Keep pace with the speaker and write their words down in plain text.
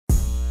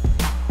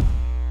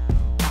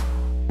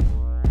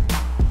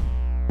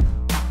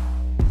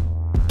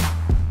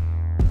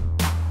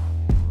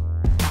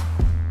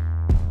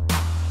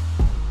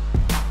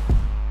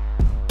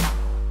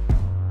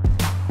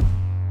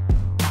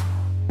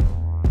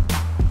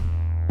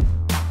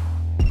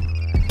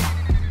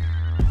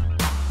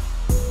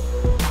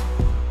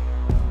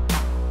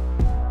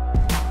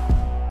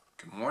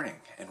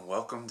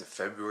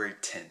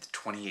10th,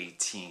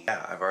 2018.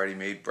 Yeah, I've already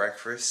made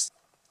breakfast.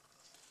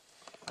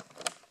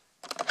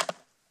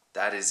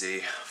 That is a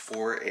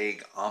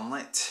 4-egg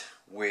omelet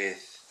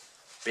with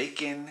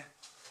bacon,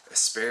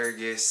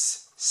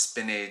 asparagus,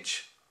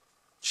 spinach,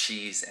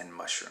 cheese, and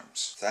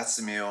mushrooms. So that's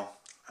the meal.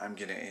 I'm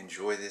gonna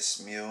enjoy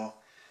this meal.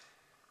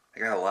 I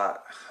got a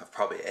lot of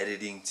probably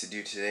editing to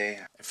do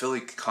today. I feel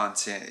like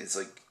content is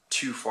like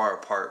too far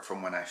apart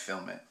from when I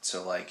film it.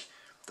 So like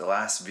the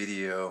last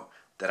video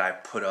that I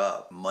put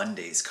up,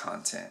 Monday's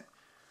content.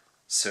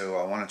 So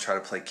I want to try to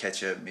play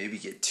catch up, maybe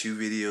get 2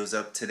 videos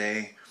up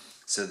today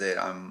so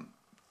that I'm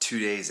 2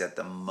 days at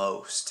the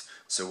most.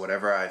 So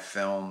whatever I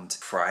filmed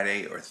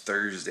Friday or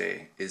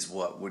Thursday is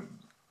what would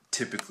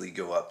typically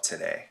go up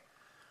today.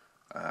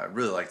 I'd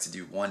really like to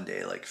do one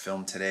day, like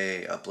film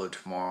today, upload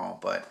tomorrow,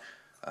 but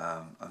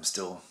I'm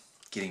still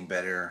getting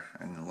better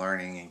and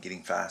learning and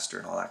getting faster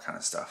and all that kind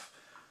of stuff.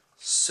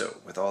 So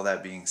with all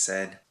that being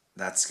said,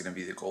 that's going to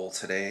be the goal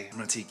today. I'm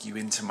going to take you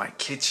into my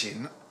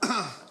kitchen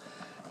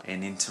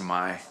and into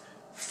my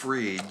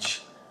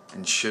fridge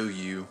and show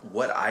you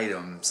what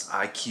items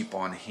I keep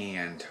on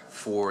hand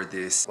for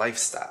this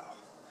lifestyle.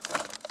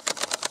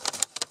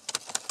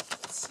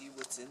 Let's see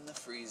what's in the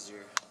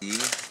freezer.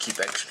 Keep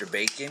extra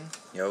bacon.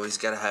 You always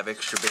got to have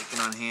extra bacon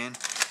on hand.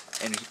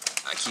 And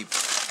I keep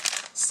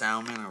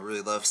salmon. I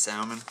really love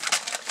salmon.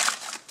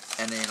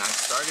 And then I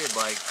started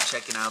like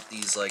checking out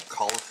these like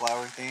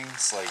cauliflower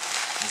things, like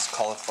this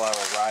cauliflower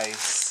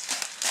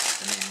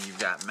rice, and then you've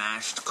got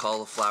mashed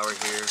cauliflower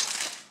here.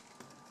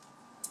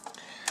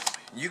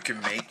 You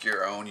can make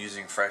your own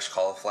using fresh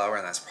cauliflower,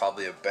 and that's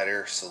probably a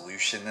better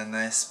solution than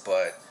this,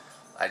 but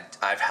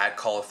I've had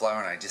cauliflower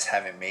and I just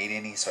haven't made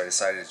any, so I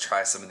decided to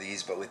try some of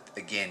these. But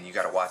again, you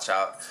got to watch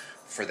out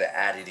for the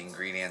added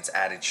ingredients,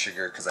 added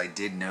sugar, because I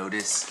did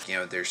notice,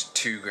 there's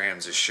 2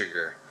 grams of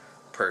sugar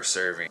per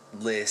serving.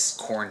 List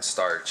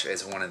cornstarch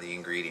as one of the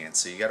ingredients,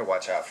 so you got to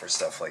watch out for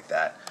stuff like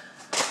that.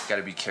 Got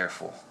to be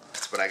careful.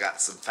 But I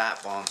got some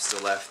fat bombs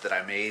still left that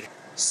I made.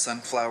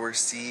 Sunflower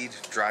seed,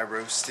 dry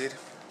roasted.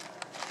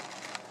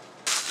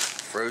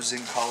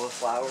 Frozen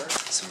cauliflower,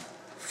 some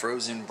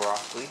frozen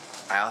broccoli.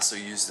 I also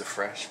use the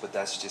fresh, but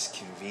that's just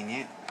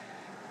convenient.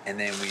 And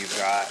then we've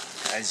got,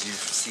 as you've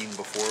seen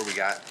before, we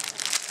got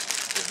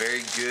the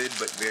very good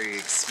but very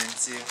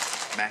expensive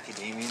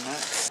macadamia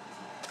nuts.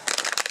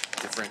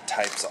 Different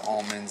types of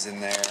almonds in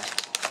there.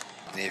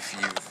 And if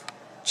you've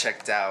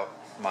checked out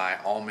my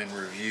almond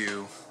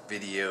review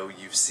video,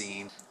 you've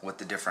seen what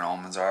the different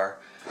almonds are.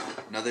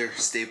 Another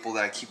staple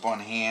that I keep on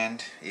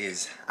hand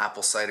is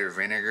apple cider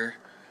vinegar.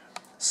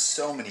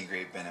 So many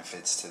great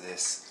benefits to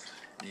this.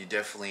 You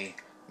definitely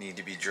need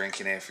to be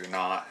drinking it if you're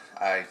not.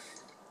 I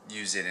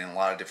use it in a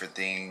lot of different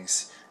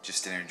things,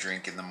 just in a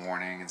drink in the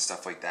morning and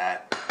stuff like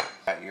that.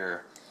 Got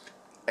your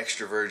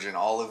extra virgin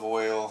olive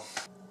oil.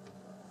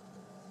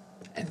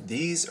 And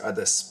these are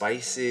the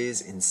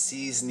spices and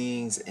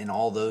seasonings and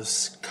all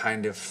those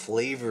kind of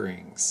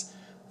flavorings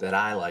that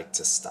I like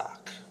to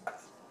stock.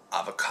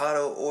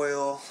 Avocado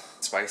oil.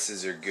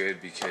 Spices are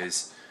good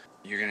because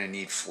you're gonna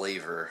need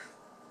flavor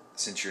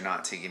since you're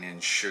not taking in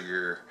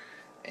sugar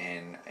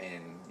and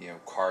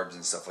carbs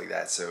and stuff like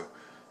that. So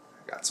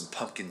I got some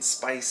pumpkin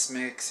spice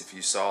mix. If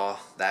you saw,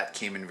 that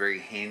came in very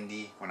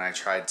handy when I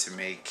tried to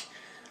make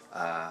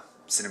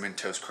Cinnamon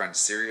Toast Crunch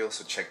cereal,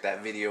 so check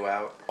that video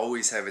out.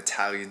 Always have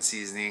Italian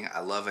seasoning. I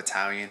love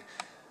Italian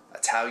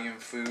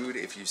food.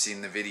 If you've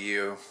seen the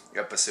video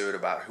episode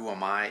about Who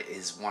Am I,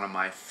 is one of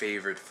my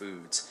favorite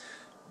foods.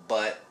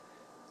 But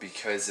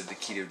because of the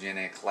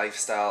ketogenic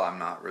lifestyle, I'm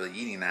not really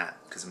eating that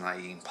because I'm not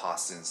eating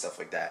pasta and stuff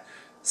like that.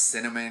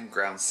 Cinnamon,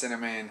 ground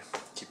cinnamon,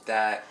 keep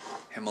that.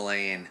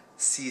 Himalayan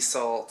sea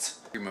salt,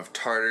 cream of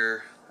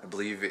tartar. I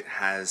believe it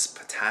has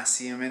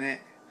potassium in it,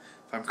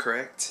 if I'm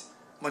correct.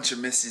 Bunch of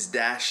Mrs.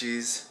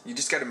 Dashes. You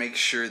just got to make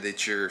sure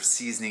that your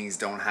seasonings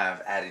don't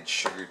have added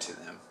sugar to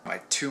them.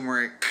 My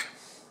turmeric,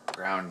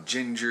 ground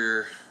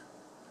ginger,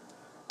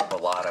 a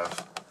lot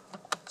of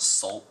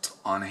salt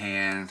on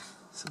hand,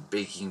 some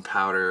baking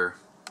powder,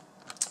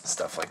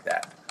 stuff like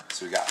that.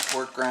 So we got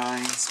pork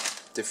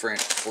rinds,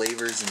 different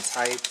flavors and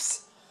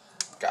types.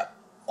 Got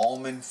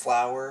almond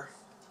flour.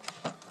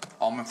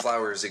 Almond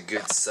flour is a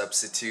good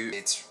substitute.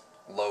 It's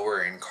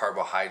lower in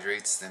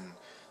carbohydrates than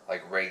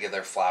like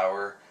regular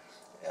flour.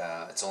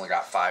 It's only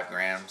got 5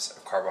 grams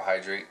of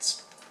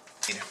carbohydrates.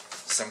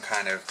 Some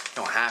kind of,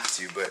 don't have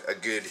to, but a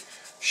good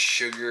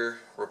sugar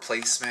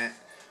replacement.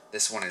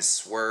 This one is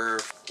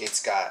Swerve.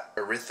 It's got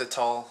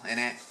erythritol in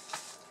it.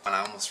 And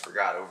I almost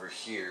forgot over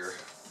here,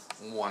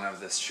 one of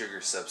the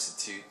sugar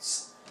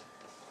substitutes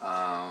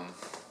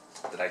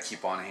that I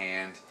keep on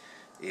hand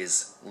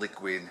is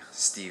liquid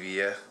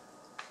stevia.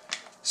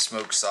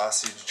 Smoked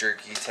sausage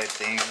jerky type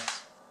thing.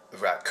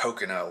 We've got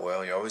coconut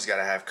oil. You always got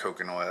to have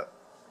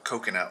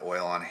coconut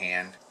oil on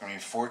hand.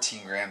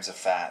 14 grams of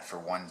fat for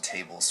 1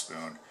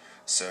 tablespoon.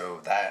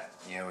 So that,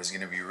 is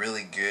going to be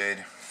really good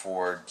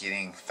for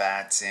getting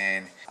fats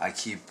in. I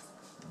keep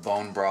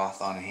bone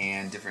broth on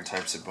hand, different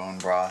types of bone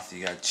broth.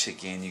 You got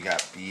chicken, you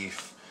got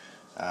beef.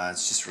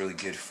 It's just really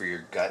good for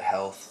your gut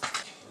health.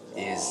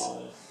 is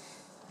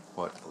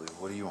what, Blue?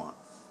 What do you want?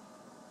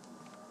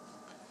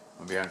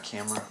 Want to be on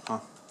camera, huh?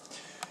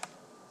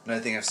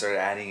 Another thing I've started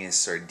adding is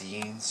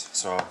sardines.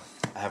 So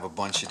I have a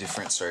bunch of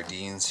different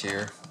sardines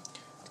here.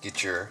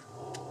 Get your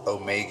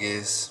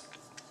omegas,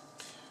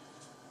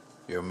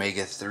 your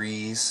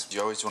omega-3s.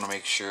 You always want to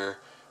make sure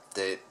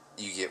that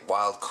you get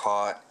wild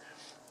caught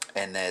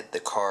and that the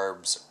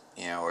carbs,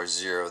 you know, are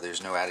zero.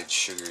 There's no added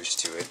sugars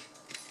to it.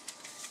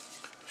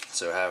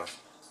 So I have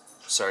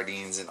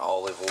sardines and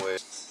olive oil.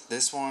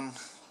 This one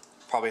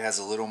probably has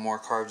a little more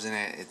carbs in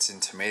it. It's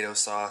in tomato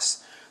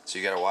sauce, so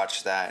you gotta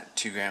watch that.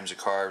 2 grams of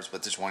carbs,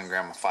 but there's 1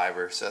 gram of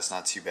fiber, so that's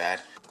not too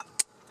bad.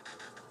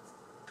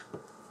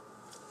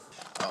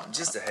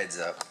 Just a heads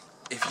up,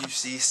 if you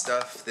see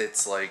stuff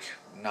that's like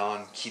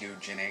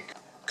non-ketogenic,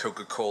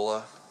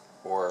 Coca-Cola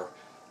or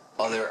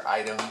other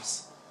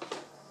items,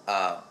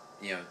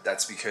 you know,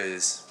 that's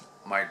because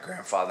my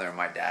grandfather and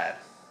my dad,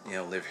 you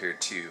know, live here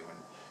too.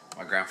 And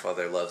my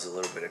grandfather loves a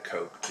little bit of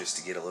Coke just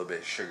to get a little bit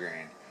of sugar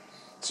in.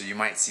 So you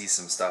might see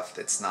some stuff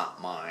that's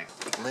not mine.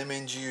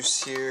 Lemon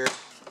juice here,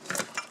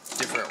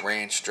 different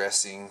ranch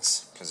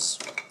dressings, because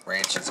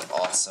ranch is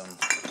awesome.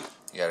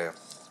 You got a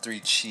 3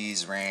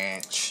 cheese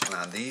ranch.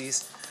 Now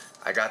these,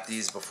 I got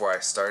these before I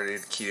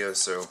started keto,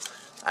 so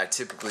I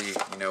typically,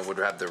 you know, would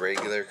have the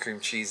regular cream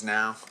cheese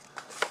now,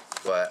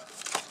 but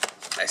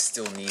I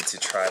still need to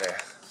try to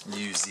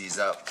use these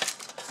up.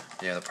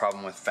 You know, the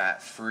problem with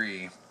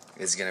fat-free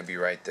is gonna be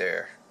right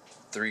there.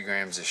 3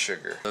 grams of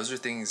sugar. Those are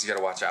things you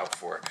gotta watch out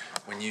for.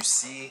 When you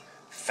see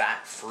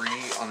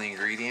fat-free on the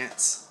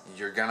ingredients,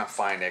 you're gonna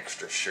find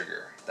extra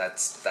sugar.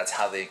 That's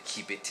how they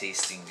keep it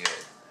tasting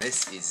good.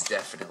 This is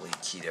definitely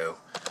keto.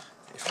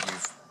 If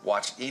you've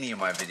watched any of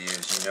my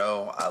videos, you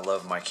know I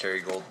love my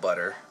Kerrygold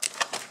butter.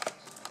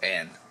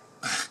 And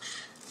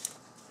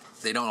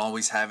they don't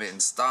always have it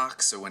in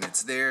stock, so when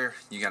it's there,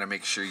 you gotta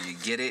make sure you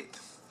get it.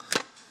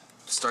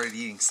 Started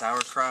eating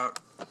sauerkraut.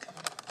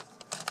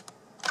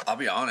 I'll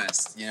be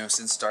honest, you know,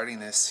 since starting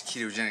this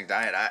ketogenic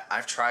diet,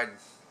 I've tried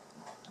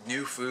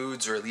new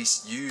foods, or at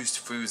least used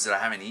foods that I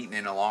haven't eaten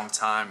in a long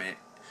time and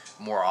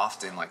more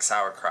often, like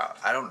sauerkraut.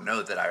 I don't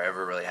know that I've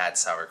ever really had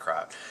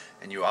sauerkraut.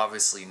 And you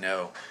obviously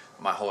know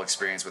my whole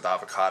experience with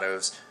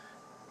avocados.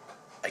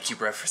 I keep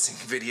referencing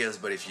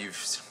videos, but if you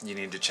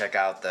need to check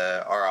out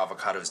the Are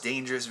Avocados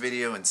Dangerous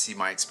video and see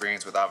my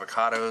experience with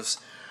avocados.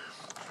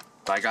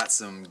 I got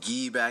some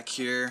ghee back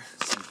here,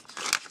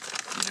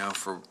 you know,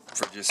 for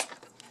just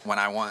when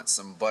I want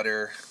some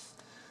butter,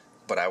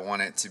 but I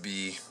want it to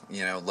be,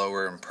 you know,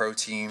 lower in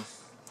protein.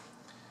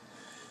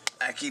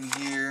 Back in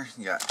here,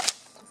 you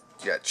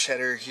got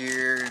cheddar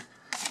here.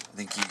 I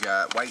think you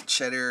got white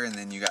cheddar, and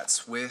then you got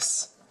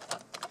Swiss.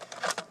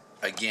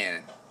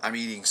 Again, I'm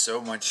eating so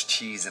much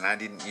cheese, and I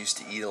didn't used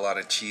to eat a lot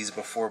of cheese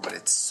before, but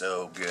it's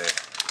so good.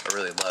 I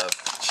really love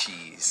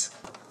cheese.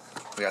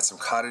 We got some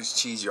cottage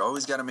cheese. You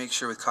always got to make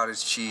sure with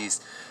cottage cheese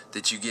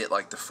that you get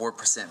like the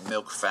 4%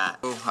 milk fat.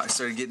 So I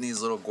started getting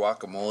these little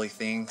guacamole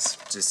things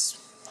just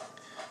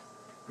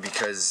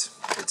because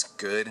it's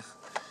good.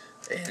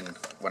 And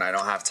when I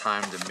don't have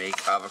time to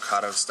make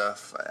avocado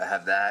stuff, I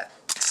have that.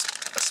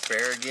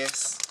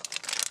 Asparagus.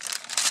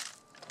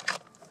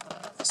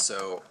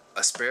 So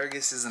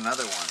asparagus is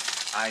another one.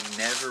 I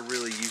never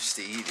really used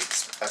to eat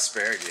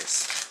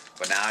asparagus,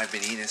 but now I've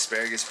been eating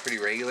asparagus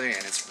pretty regularly,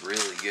 and it's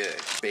really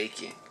good.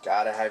 Bacon.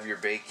 Gotta have your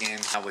bacon.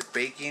 Now with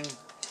bacon,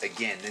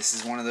 again, this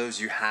is one of those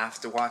you have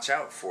to watch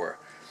out for,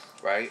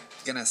 right?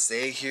 It's gonna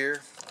say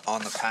here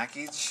on the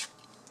package,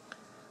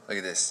 look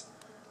at this,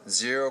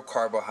 0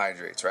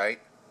 carbohydrates, right?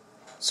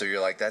 So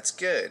you're like, that's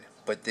good.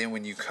 But then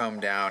when you come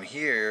down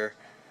here,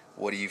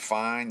 what do you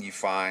find? You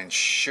find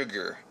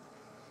sugar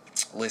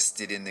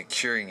listed in the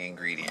curing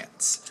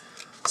ingredients.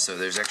 So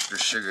there's extra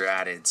sugar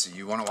added, so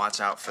you want to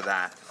watch out for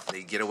that.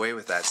 They get away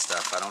with that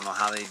stuff. I don't know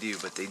how they do,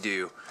 but they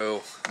do.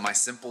 So my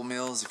simple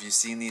meals, if you've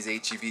seen these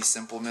HEB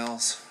simple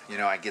meals, you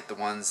know, I get the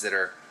ones that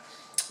are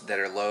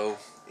low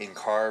in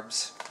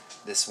carbs.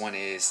 This one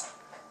is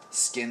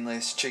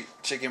skinless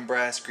chicken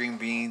breast, green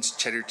beans,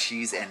 cheddar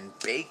cheese, and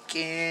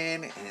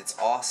bacon, and it's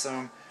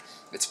awesome.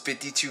 It's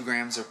 52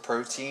 grams of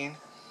protein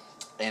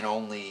and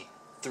only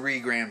 3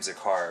 grams of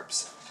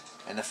carbs.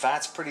 And the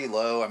fat's pretty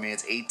low. I mean,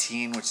 it's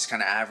 18, which is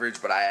kind of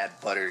average, but I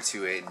add butter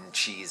to it and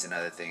cheese and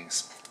other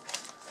things.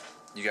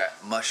 You got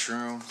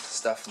mushrooms,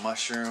 stuffed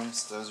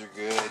mushrooms. Those are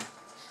good.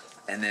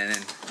 And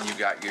then you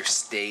got your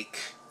steak,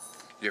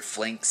 your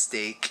flank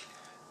steak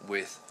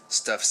with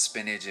stuffed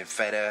spinach and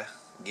feta.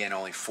 Again,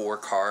 only 4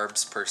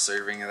 carbs per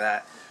serving of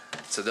that.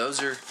 So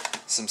those are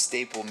some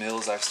staple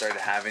meals I've started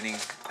having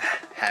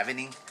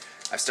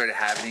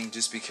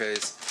just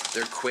because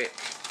they're quick.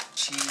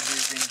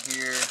 Cheeses in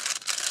here.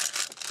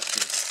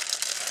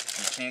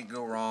 You can't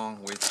go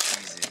wrong with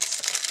cheeses.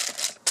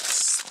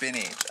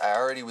 Spinach. I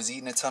already was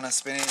eating a ton of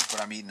spinach,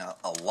 but I'm eating a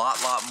lot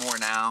more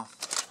now.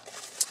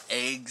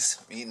 Eggs.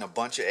 I'm eating a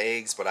bunch of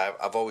eggs, but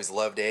I've always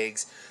loved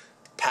eggs.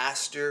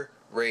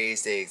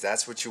 Pasture-raised eggs.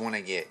 That's what you want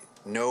to get.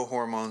 No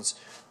hormones,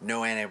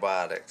 no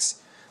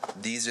antibiotics.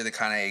 These are the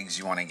kind of eggs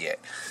you want to get.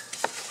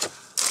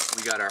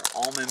 We got our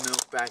almond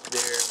milk back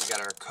there. We got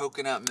our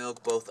coconut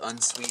milk, both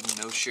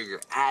unsweetened, no sugar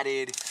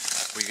added.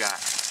 We got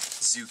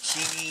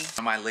zucchini.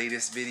 In my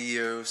latest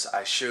videos,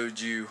 I showed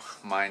you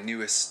my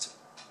newest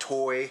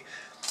toy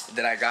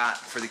that I got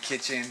for the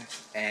kitchen,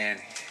 and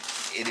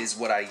it is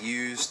what I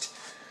used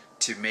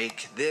to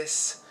make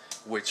this,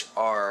 which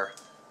are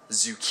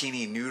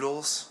zucchini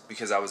noodles,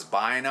 because I was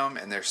buying them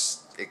and they're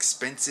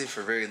expensive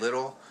for very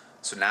little.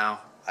 So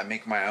now I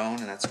make my own,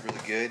 and that's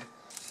really good.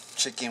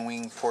 Chicken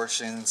wing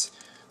portions.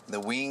 The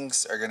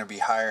wings are going to be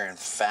higher in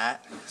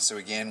fat, so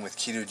again, with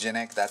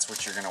ketogenic, that's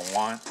what you're going to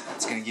want.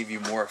 It's going to give you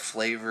more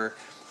flavor,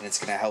 and it's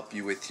going to help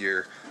you with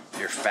your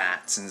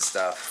fats and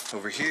stuff.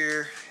 Over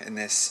here in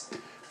this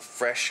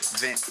fresh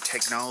vent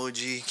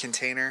technology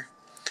container,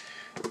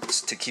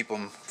 just to keep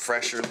them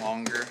fresher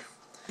longer.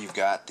 You've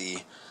got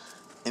the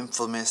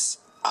infamous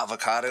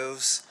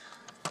avocados,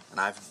 and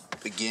I've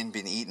again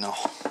been eating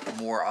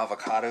more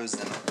avocados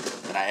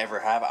than I ever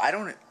have.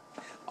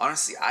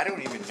 Honestly, I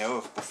don't even know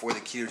if before the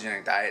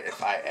ketogenic diet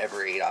if I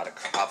ever ate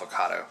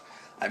avocado.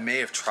 I may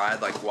have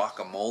tried like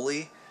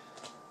guacamole,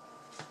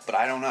 but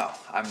I don't know.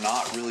 I'm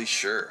not really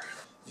sure.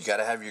 You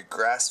gotta have your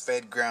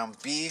grass-fed ground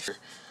beef,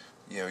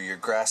 your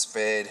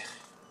grass-fed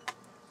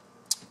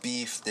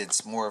beef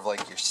that's more of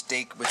like your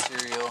steak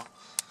material.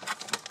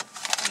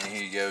 And then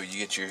here you go, you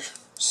get your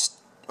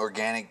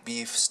organic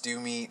beef, stew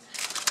meat,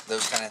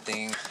 those kind of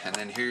things. And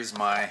then here's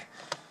my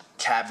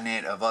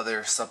cabinet of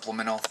other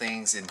supplemental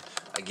things, and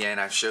again,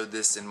 I've showed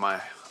this in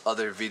my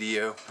other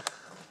video,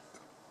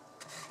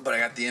 but I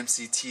got the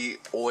MCT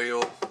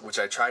oil, which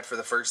I tried for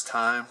the first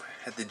time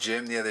at the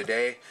gym the other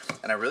day,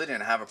 and I really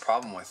didn't have a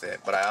problem with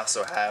it. But I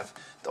also have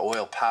the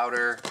oil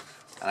powder,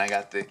 and I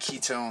got the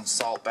ketone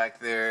salt back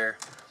there,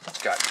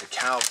 got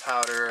cacao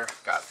powder,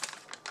 got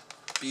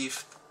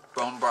beef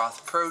bone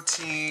broth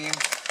protein,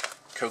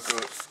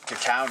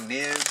 cacao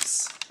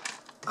nibs,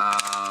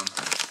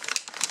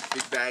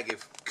 big bag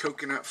of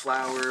coconut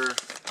flour.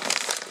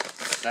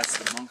 That's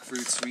the monk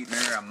fruit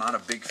sweetener. I'm not a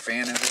big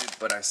fan of it,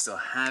 but I still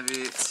have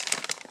it.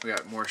 We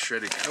got more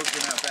shredded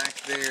coconut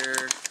back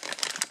there.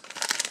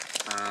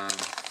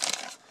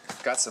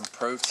 Got some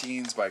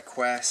proteins by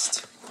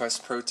Quest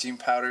protein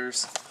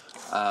powders,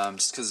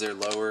 just because they're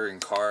lower in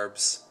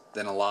carbs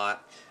than a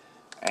lot,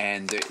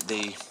 and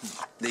they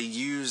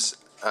use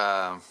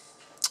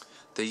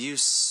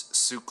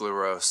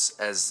sucralose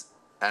as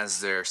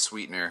their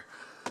sweetener,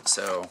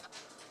 so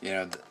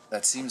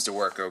that seems to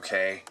work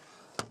okay.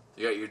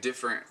 You got your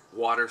different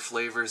water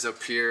flavors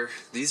up here.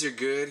 These are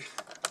good.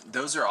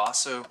 Those are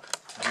also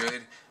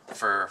good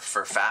for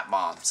fat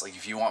bombs. Like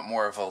if you want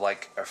more of a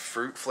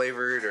fruit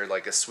flavored or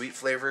like a sweet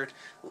flavored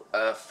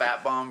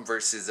fat bomb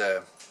versus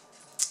a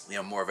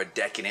more of a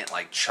decadent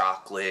like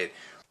chocolate.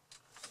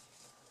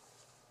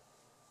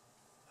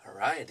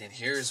 Alright, and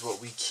here's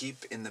what we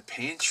keep in the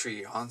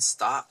pantry on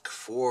stock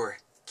for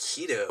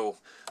keto.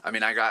 I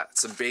mean, I got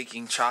some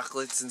baking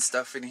chocolates and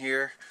stuff in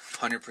here,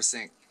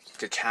 100%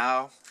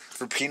 cacao.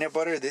 For peanut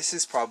butter, this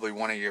is probably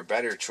one of your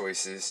better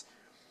choices,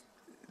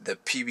 the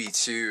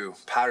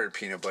PB2 powdered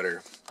peanut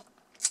butter,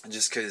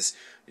 just because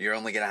you're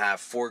only going to have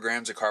 4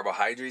 grams of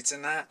carbohydrates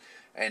in that,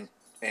 and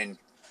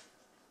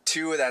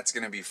 2 of that's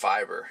going to be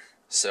fiber,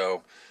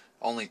 so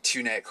only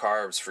 2 net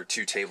carbs for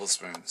 2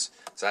 tablespoons,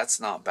 so that's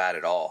not bad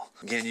at all.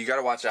 Again, you got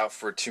to watch out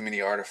for too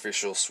many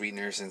artificial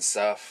sweeteners and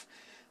stuff,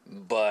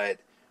 but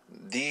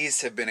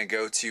these have been a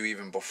go-to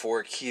even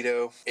before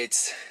keto.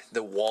 It's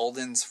the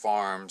Walden's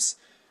Farms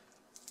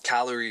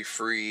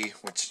calorie-free,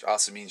 which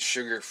also means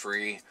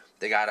sugar-free.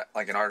 They got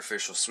like an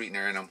artificial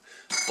sweetener in them,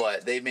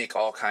 but they make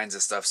all kinds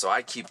of stuff, so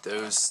I keep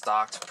those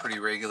stocked pretty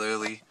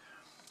regularly.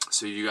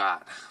 So you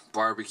got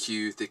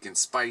barbecue, thick and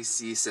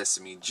spicy,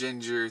 sesame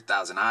ginger,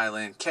 Thousand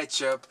Island,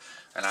 ketchup,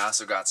 and I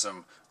also got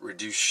some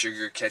reduced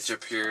sugar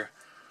ketchup here.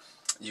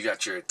 You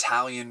got your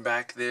Italian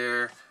back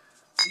there,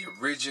 the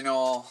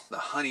original, the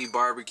honey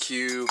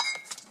barbecue,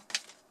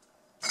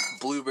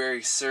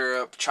 blueberry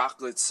syrup,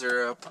 chocolate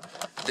syrup.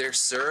 Their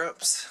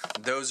syrups,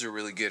 those are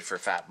really good for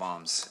fat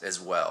bombs as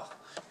well,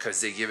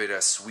 because they give it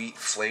a sweet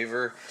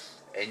flavor,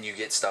 and you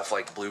get stuff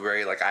like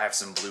blueberry. Like I have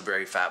some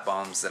blueberry fat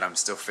bombs that I'm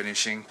still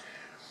finishing.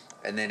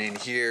 And then in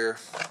here,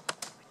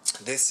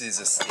 this is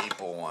a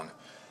staple one,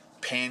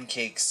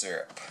 pancake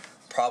syrup,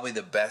 probably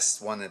the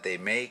best one that they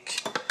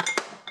make,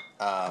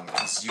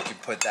 because you can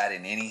put that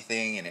in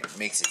anything and it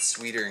makes it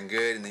sweeter and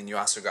good. And then you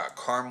also got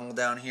caramel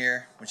down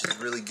here, which is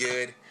really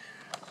good.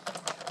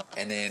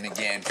 And then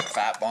again, for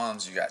fat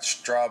bombs, you got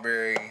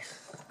strawberry,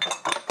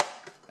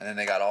 and then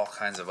they got all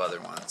kinds of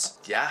other ones.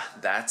 Yeah,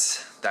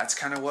 that's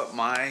kind of what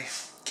my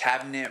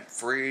cabinet,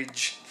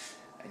 fridge,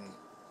 and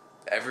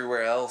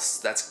everywhere else,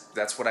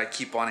 that's what I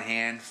keep on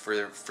hand for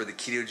the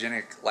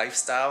ketogenic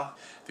lifestyle.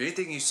 If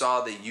anything you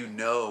saw that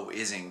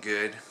isn't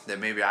good, that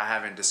maybe I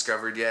haven't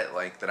discovered yet,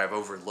 like that I've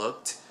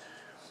overlooked,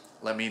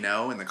 let me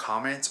know in the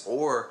comments.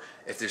 Or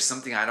if there's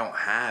something I don't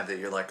have that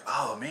you're like,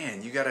 oh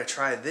man, you gotta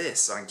try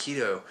this on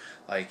keto,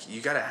 like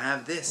you gotta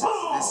have this.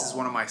 This is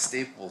one of my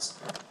staples.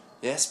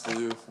 Yes,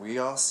 Blue, we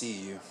all see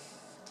you.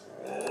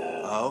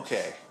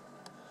 Okay.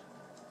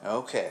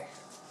 Okay.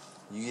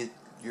 You get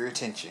your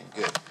attention.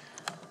 Good.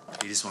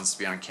 He just wants to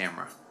be on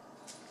camera.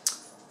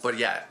 But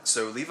yeah,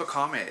 so leave a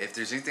comment if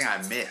there's anything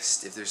I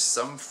missed. If there's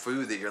some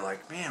food that you're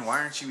like, man, why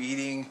aren't you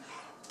eating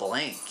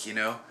blank, you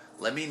know?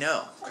 Let me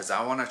know, because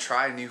I want to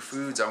try new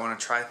foods. I want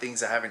to try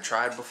things I haven't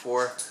tried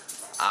before.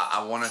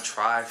 I want to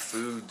try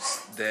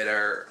foods that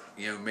are,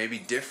 you know, maybe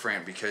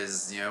different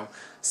because, you know,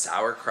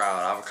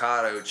 sauerkraut,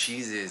 avocado,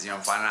 cheeses, you know,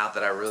 I'm finding out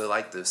that I really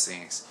like those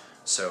things.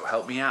 So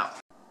help me out.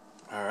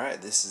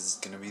 Alright, this is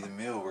going to be the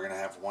meal. We're going to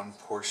have one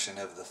portion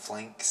of the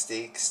flank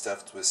steak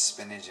stuffed with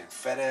spinach and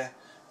feta.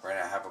 We're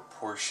going to have a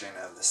portion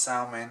of the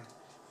salmon.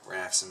 We're going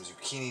to have some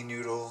zucchini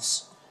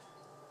noodles,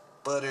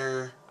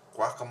 butter,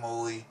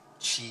 guacamole,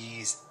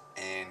 cheese,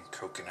 and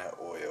coconut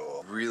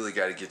oil. Really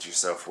got to get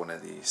yourself one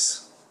of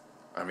these.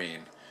 I mean,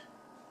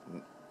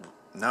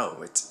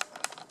 no, it's...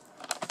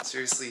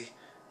 Seriously,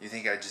 you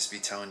think I'd just be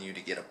telling you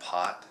to get a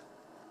pot?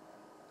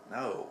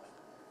 No.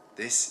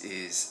 This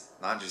is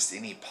not just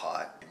any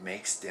pot. It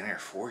makes dinner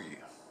for you.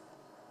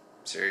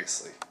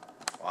 Seriously.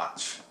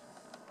 Watch.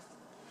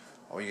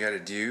 All you gotta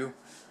do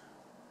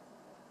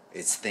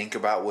is think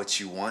about what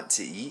you want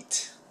to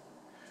eat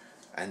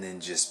and then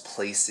just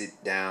place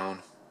it down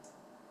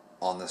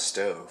on the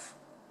stove.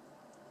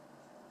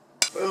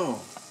 Boom.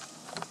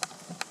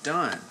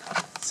 Done.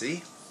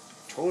 See?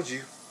 Told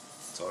you.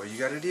 That's all you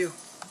gotta do.